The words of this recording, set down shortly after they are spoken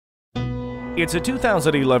It's a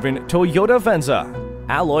 2011 Toyota Venza.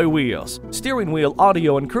 Alloy wheels, steering wheel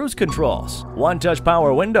audio and cruise controls, one-touch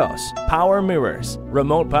power windows, power mirrors,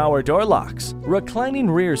 remote power door locks,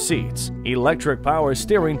 reclining rear seats, electric power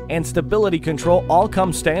steering, and stability control all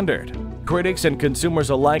come standard. Critics and consumers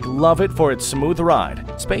alike love it for its smooth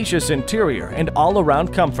ride, spacious interior, and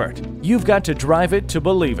all-around comfort. You've got to drive it to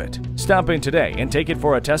believe it. Stop in today and take it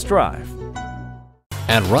for a test drive.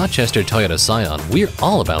 At Rochester Toyota Scion, we're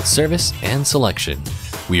all about service and selection.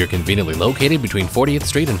 We are conveniently located between 40th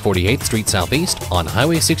Street and 48th Street Southeast on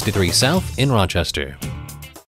Highway 63 South in Rochester.